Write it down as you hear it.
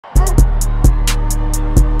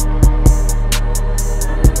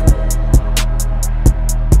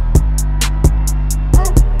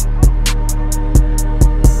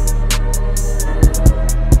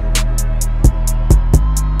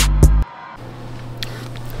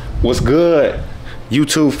What's good,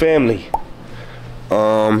 YouTube family?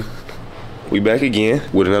 We back again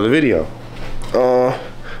with another video.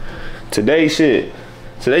 Today's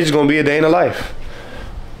just gonna be a day in the life.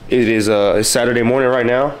 It is it's Saturday morning right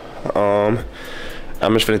now.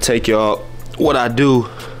 I'm just gonna take y'all what I do.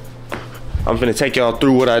 I'm gonna take y'all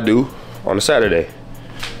through what I do on a Saturday.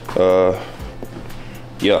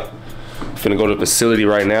 Yeah. Finna go to the facility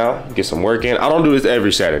right now, get some work in. I don't do this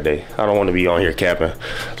every Saturday. I don't want to be on here capping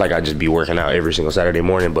like I just be working out every single Saturday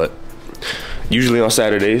morning, but usually on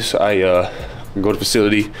Saturdays I go to the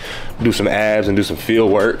facility, do some abs and do some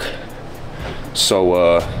field work.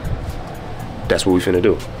 So that's what we finna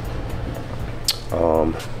do.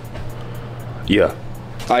 Yeah.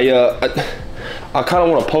 I kind of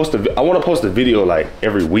want to post a video like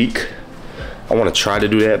every week. I want to try to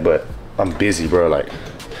do that, but I'm busy, bro. Like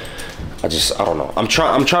I don't know. I'm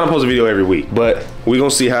trying to post a video every week, but we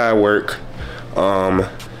gonna see how I work.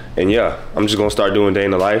 And yeah, I'm just gonna start doing day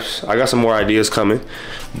in the life. I got some more ideas coming,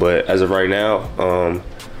 but as of right now,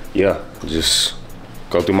 yeah, just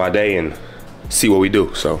go through my day and see what we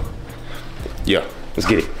do. So yeah, let's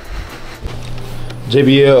get it.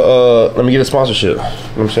 JBL, let me get a sponsorship. You know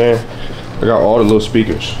what I'm saying? I got all the little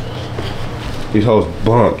speakers. These hoes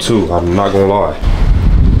bump too, I'm not gonna lie.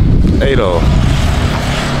 Hey though.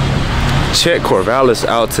 Check Corvallis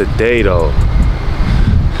out today though.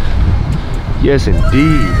 Yes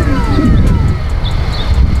indeed.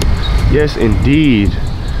 Yes indeed.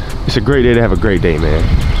 It's a great day to have a great day, man.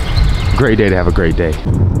 Great day to have a great day.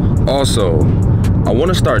 Also, I want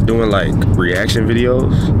to start doing like reaction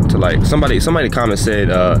videos to like somebody comment said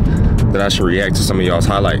that I should react to some of y'all's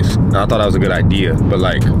highlights. And I thought that was a good idea, but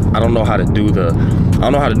like I don't know how to do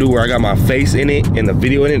where I got my face in it and the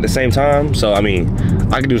video in it at the same time. So I mean,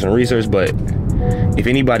 I can do some research, but if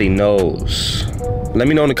anybody knows, let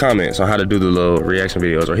me know in the comments on how to do the little reaction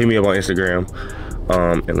videos, or hit me up on Instagram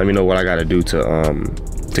and let me know what I gotta do to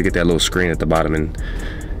get that little screen at the bottom and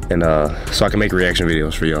so I can make reaction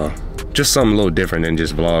videos for y'all. Just something a little different than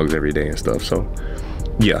just vlogs every day and stuff. So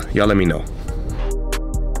yeah, y'all let me know.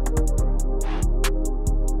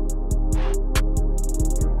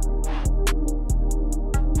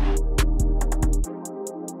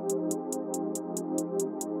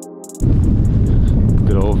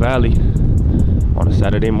 Good old Valley on a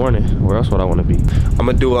Saturday morning. Where else would I want to be? I'm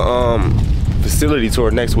gonna do a facility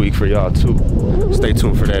tour next week for y'all too. Stay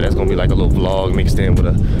tuned for that. That's gonna be like a little vlog mixed in with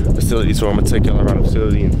a facility tour. I'm gonna take y'all around the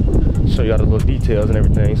facility and show y'all the little details and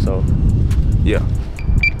everything. So yeah.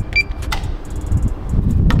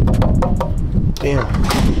 Damn.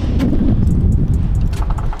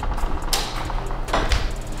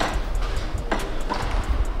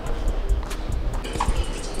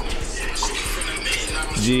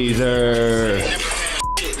 Jesus.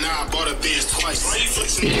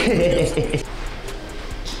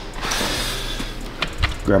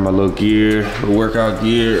 Grab my little gear, little workout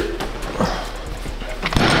gear.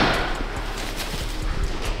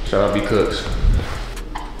 Shout out B Cooks.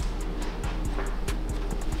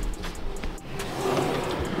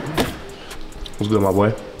 What's good, my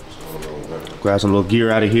boy? Grab some little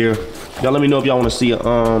gear out of here. Y'all let me know if y'all want to see a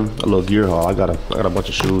little gear haul. I got a bunch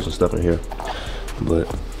of shoes and stuff in here, but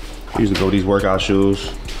I usually go with these workout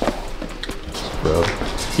shoes. Bro.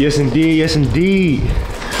 Yes indeed, yes indeed.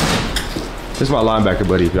 This is my linebacker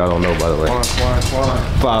buddy, if y'all don't know, by the way.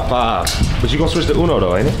 5'5". But you gonna switch to Uno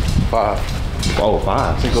though, ain't it? 5. Oh,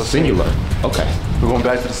 5. Cinco singular. Okay. We're going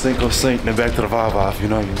back to the Cinco Sync, then back to the 5-5, you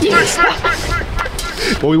know what I mean?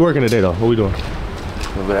 What we working today though? What we doing? A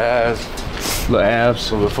little bit of abs. Little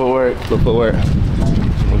abs. A little footwork. Little footwork.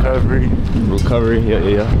 Recovery. Recovery,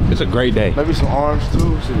 yeah. It's a great day. Maybe some arms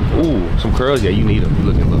too. Ooh, some curls, yeah, you need them. You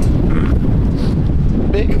looking low.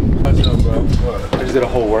 Big. What's up, bro? What? I just did a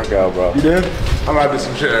whole workout, bro. You did? I'm about to do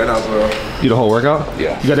some shit right now, bro. You the whole workout?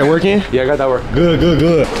 Yeah. You got that work in? Yeah, I got that work. Good.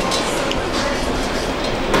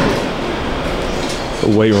 The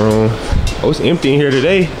weight room. Oh, it's empty in here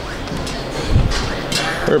today.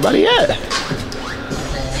 Everybody at?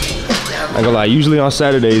 I ain't gonna lie, usually on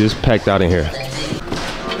Saturdays it's packed out in here.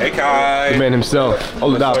 Hey, Kai. The man himself,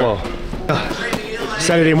 Oladapo.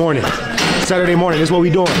 Saturday morning, this is what we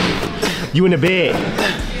doing. You in the bed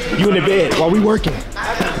while we working.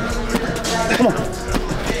 Come on.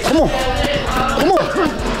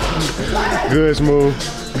 Good smooth.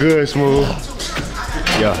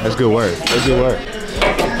 Yeah, that's good work.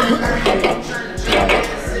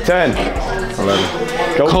 10.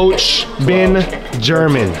 11. Go. Coach Ben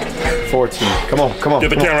German. 14. Come on. Get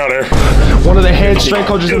the camera out here. One of the head strength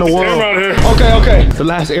coaches in the world. Camera out here. Okay. The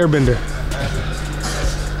last airbender.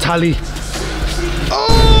 Tali. Oh!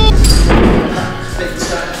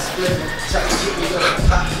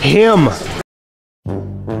 Him.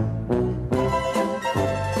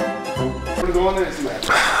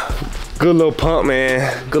 Good little pump,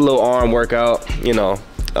 man. Good little arm workout, you know.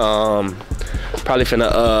 Probably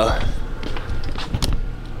finna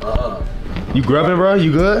You grubbing, bro?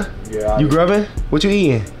 You good? Yeah. You grubbing? What you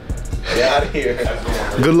eating? Get out of here.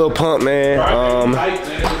 Good little pump, man.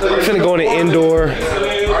 Finna go in the indoor.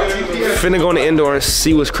 Finna go in the indoor and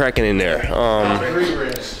see what's cracking in there.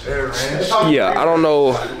 Yeah, I don't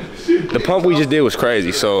know. The pump we just did was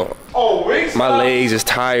crazy, so my legs is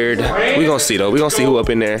tired. We gonna see though. We gonna see who up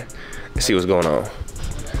in there and see what's going on.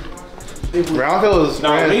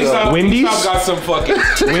 Wendy's got some fucking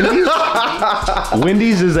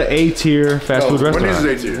Wendy's is an A-tier fast food restaurant.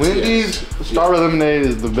 Wendy's is A-tier. Wendy's strawberry lemonade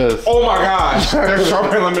is the best. Oh my gosh, their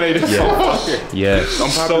strawberry lemonade is so fucking. Yes.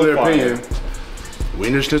 Unpopular opinion.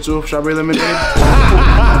 Wiener Schnitzel strawberry lemonade.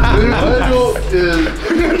 Schnitzel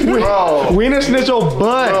is bro. Wiener Schnitzel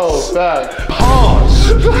butts. Bro, fact.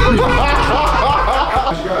 Pause.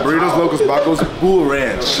 Burritos Locos Bacos Bull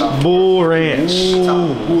Ranch. Bull Ranch.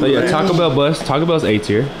 So yeah, Taco Bell bus. Taco Bell's A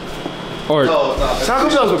tier. Or Taco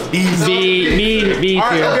Bell's with B tier.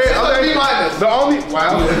 Okay. The only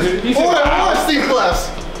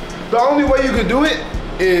The only way you could do it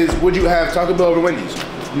is would you have Taco Bell over Wendy's?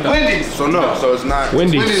 No. Wendy's. So no, so it's not.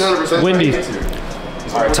 Wendy's. 100%. Wendy's.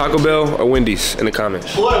 Taco Bell or Wendy's in the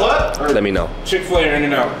comments. What? Let me know. Chick-fil-A or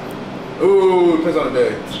In-N-Out? Ooh, depends on the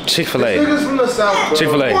day. Chick-fil-A. Niggas from the South, bro.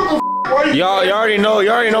 Chick-fil-A. Y'all already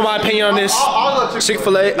know my opinion on this.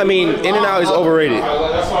 Chick-fil-A, I mean, In-N-Out is overrated.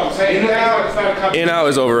 That's what I'm saying. In-N-Out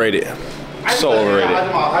is overrated. So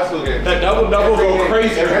overrated. That double go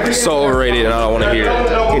crazy. So overrated, and I don't want to hear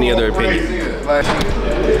any other opinion.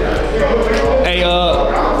 Hey,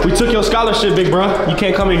 we took your scholarship, big bro. You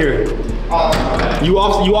can't come in here. You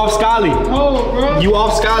off Scally. You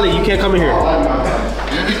off Scally. You can't come in here.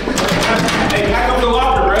 Hey, pack up the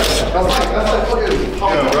locker, bro.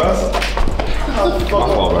 My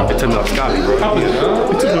fault, bro. It took me off Scally, bro.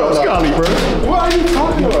 It took me off Scally, bro. What are you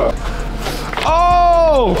talking about?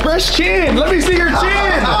 Oh, fresh chin. Let me see your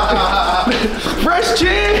chin. Fresh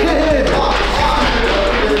chin.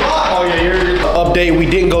 Oh yeah, you're update. We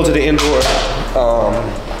didn't go to the indoor.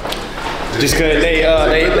 Just cause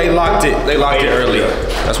they locked it. They locked it early.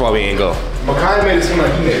 That's why we ain't go. Makai made it seem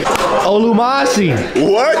like he did. Olumasi.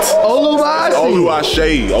 What? Olumasi.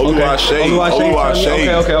 Oluwaseyi.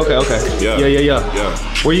 Okay. Yeah.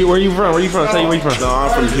 Where you from? Tell you where you from. No, I'm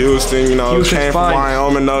from Houston, you know. Houston's came fine. from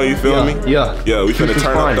Wyoming though, you feel me? Yeah. Yeah, we finna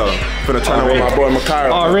turn up though. Finna turn up with my boy Makai.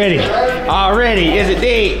 Already. Is it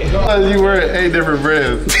dead? You wear 8 different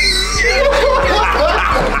brands.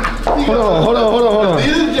 Hold on.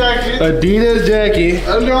 Adidas jacket.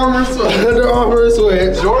 Under Armour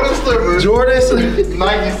sweat. Jordan slippers.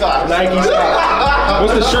 Nike socks.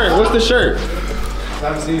 What's the shirt?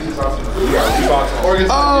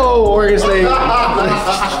 Oh, Oregon State.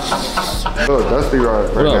 Look, Dusty right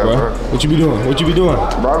What up, now, bro? What you be doing?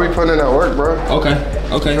 Bro, I be putting in that work, bro. Okay.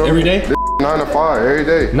 Every day? 9 to 5, every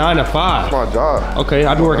day. 9 to 5. That's my job. Okay,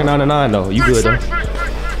 I be working 9 to 9 though. You good though?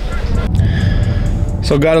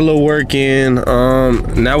 So got a little work in.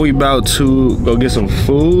 Now we about to go get some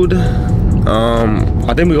food.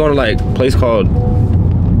 I think we going to like a place called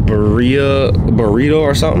Burrito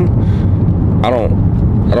or something. I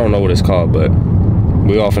don't know what it's called, but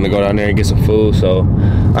we all finna go down there and get some food. So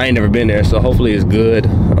I ain't never been there, so hopefully it's good.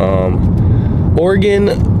 Oregon,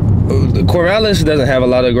 Corvallis doesn't have a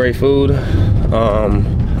lot of great food.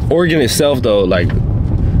 Oregon itself though, like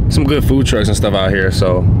some good food trucks and stuff out here,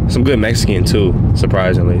 so some good Mexican too,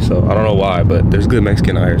 surprisingly. So I don't know why, but there's good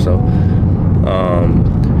Mexican out here. So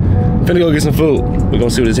finna go get some food. We're gonna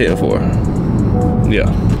see what it's hitting for.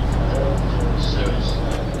 Yeah.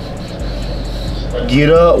 Get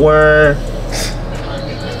up, Warren.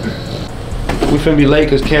 We finna be late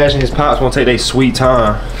because Cash and his pops won't take their sweet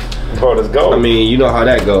time. Bro, let's go. I mean, you know how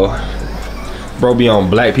that go. Bro be on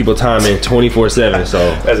black people timing 24/7,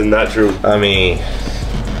 so. That's not true. I mean.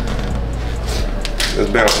 Let's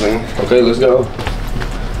bounce, nigga. Okay, let's go.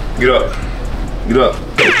 Get up.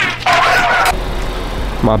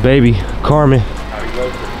 My baby, Carmen.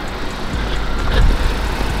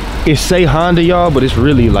 It say Honda, y'all, but it's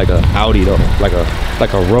really like a Audi though, like a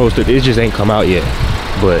Roadster. It just ain't come out yet,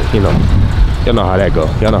 but you know, y'all know how that go.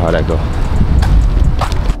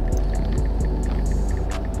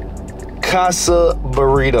 Casa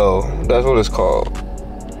Burrito, that's what it's called.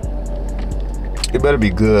 It better be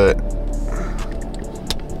good.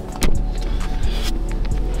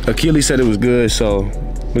 Achilles said it was good, so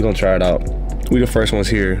we're gonna try it out. We the first ones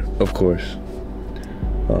here, of course.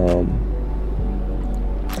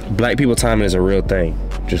 Black people timing is a real thing.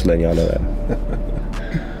 Just letting y'all know that.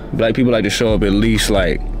 Black people like to show up at least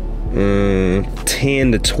like 10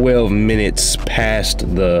 to 12 minutes past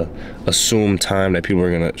the assumed time that people are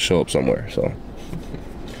gonna show up somewhere. So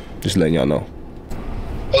just letting y'all know.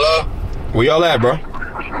 Hello? Where y'all at, bro?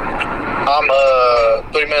 I'm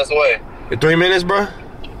 3 minutes away. 3 minutes, bro?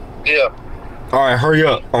 Yeah. All right, hurry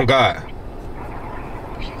up, on God.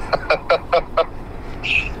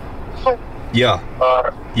 Yeah.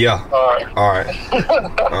 Alright. Yeah. Alright. All right.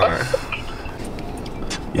 All right.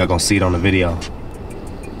 Y'all gonna see it on the video.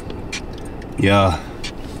 Yeah.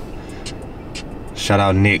 Shout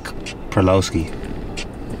out Nick Perlowski.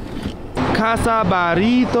 Casa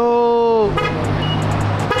Barrito.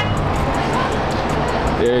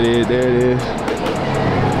 There it is, there it is.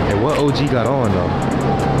 Hey, what OG got on though?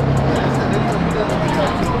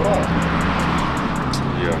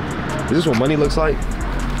 Yeah. Is this what money looks like?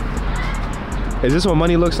 Is this what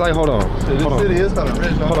money looks like? Hold on. This city is kind of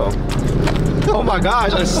rich, though. Hold on. Oh my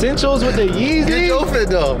gosh, essentials with the Yeezy? Get your fit,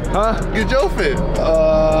 though. Huh? Get your fit.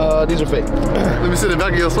 These are fake. Let me see the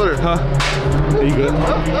back of your sweater. Huh? Are you good?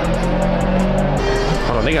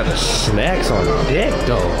 Hold on, they got the snacks on deck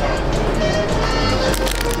though.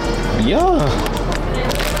 Yeah.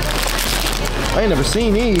 I ain't never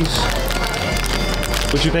seen these.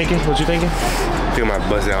 What you thinking? What you thinking? I think I might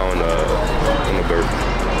bust down on the burger.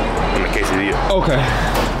 On the quesadilla. Okay.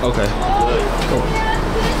 Okay.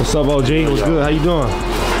 What's up, OG? What's good? How you doing?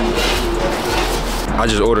 I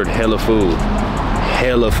just ordered hella food.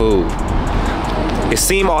 Hella food. It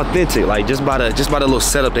seemed authentic, like just by the little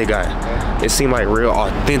setup they got. It seemed like real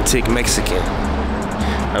authentic Mexican.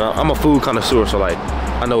 And I'm a food connoisseur, so like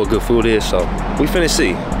I know what good food is. So we finna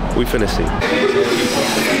see. We finna see.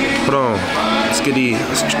 Hold on. Let's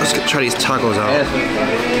try these tacos out.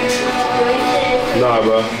 Nah,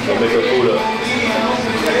 bro. Don't make her food up.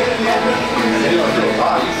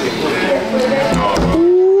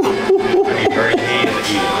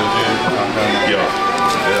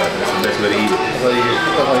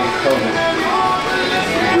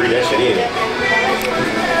 Breathe that shit in.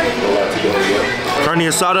 Carne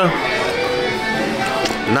asada,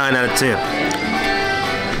 9 out of 10.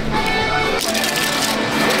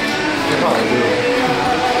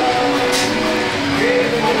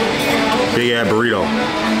 Big ass burrito.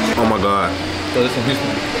 Oh my god. So this from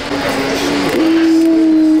Houston.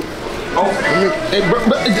 Oh, hey,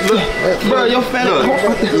 bro, your fat.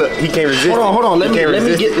 Look, he can't resist. Hold on. Let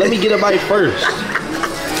me get a bite first.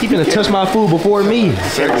 He finna touch my food before me. He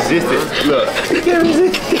can't resist it. Look. He can't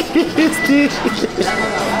resist it.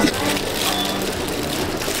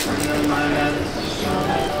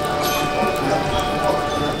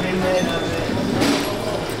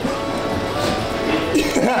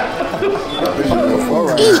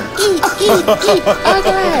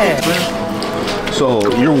 So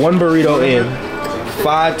you're one burrito in,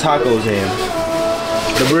 5 tacos in.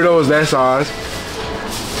 The burrito was that size.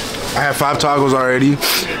 I had 5 tacos already.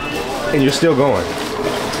 And you're still going.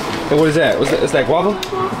 And what is that? Is that guava?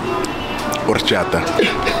 Horchata.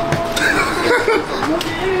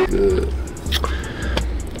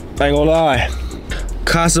 I ain't gonna lie.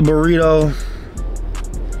 Casa Burrito,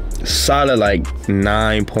 solid like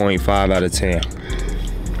 9.5 out of 10.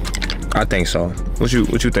 I think so. What you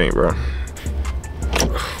think, bro?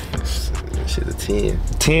 Shit, a 10.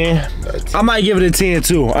 10? I might give it a 10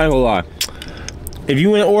 too. I ain't gonna lie. If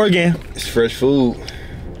you in Oregon, It's fresh food.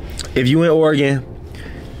 if you in Oregon,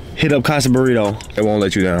 hit up Casa Burrito. It won't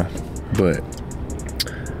let you down. But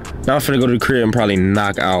now I'm finna go to the crib and probably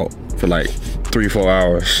knock out for like 3-4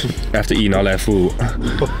 hours after eating all that food.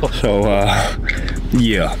 So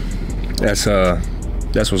yeah, that's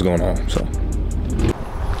what's going on. So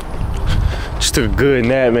just took a good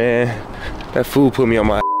nap, man. That food put me on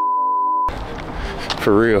my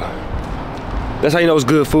for real. That's how you know it's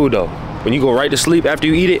good food though. When you go right to sleep after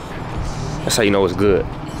you eat it, that's how you know it's good.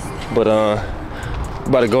 But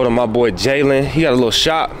about to go to my boy Jalen. He got a little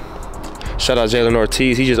shop. Shout out Jalen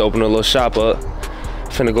Ortiz. He just opened a little shop up.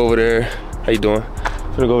 Finna go over there. How you doing?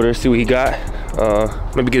 Finna go over there, see what he got.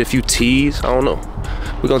 Maybe get a few teas. I don't know.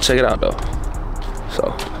 We're gonna check it out though.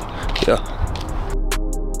 So, yeah.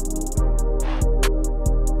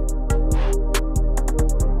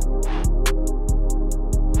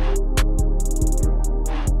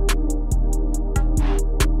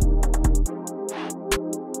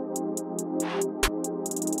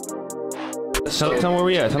 Tell them where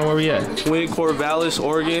we at. Tell them where we at. We in Corvallis,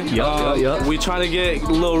 Oregon. Yup. We trying to get a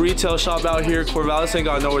little retail shop out here. Corvallis ain't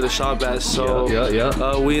got nowhere to shop at, so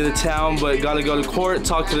Yeah. we in the town, but gotta go to court,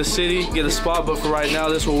 talk to the city, get a spot. But for right now,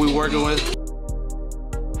 that's what we working with.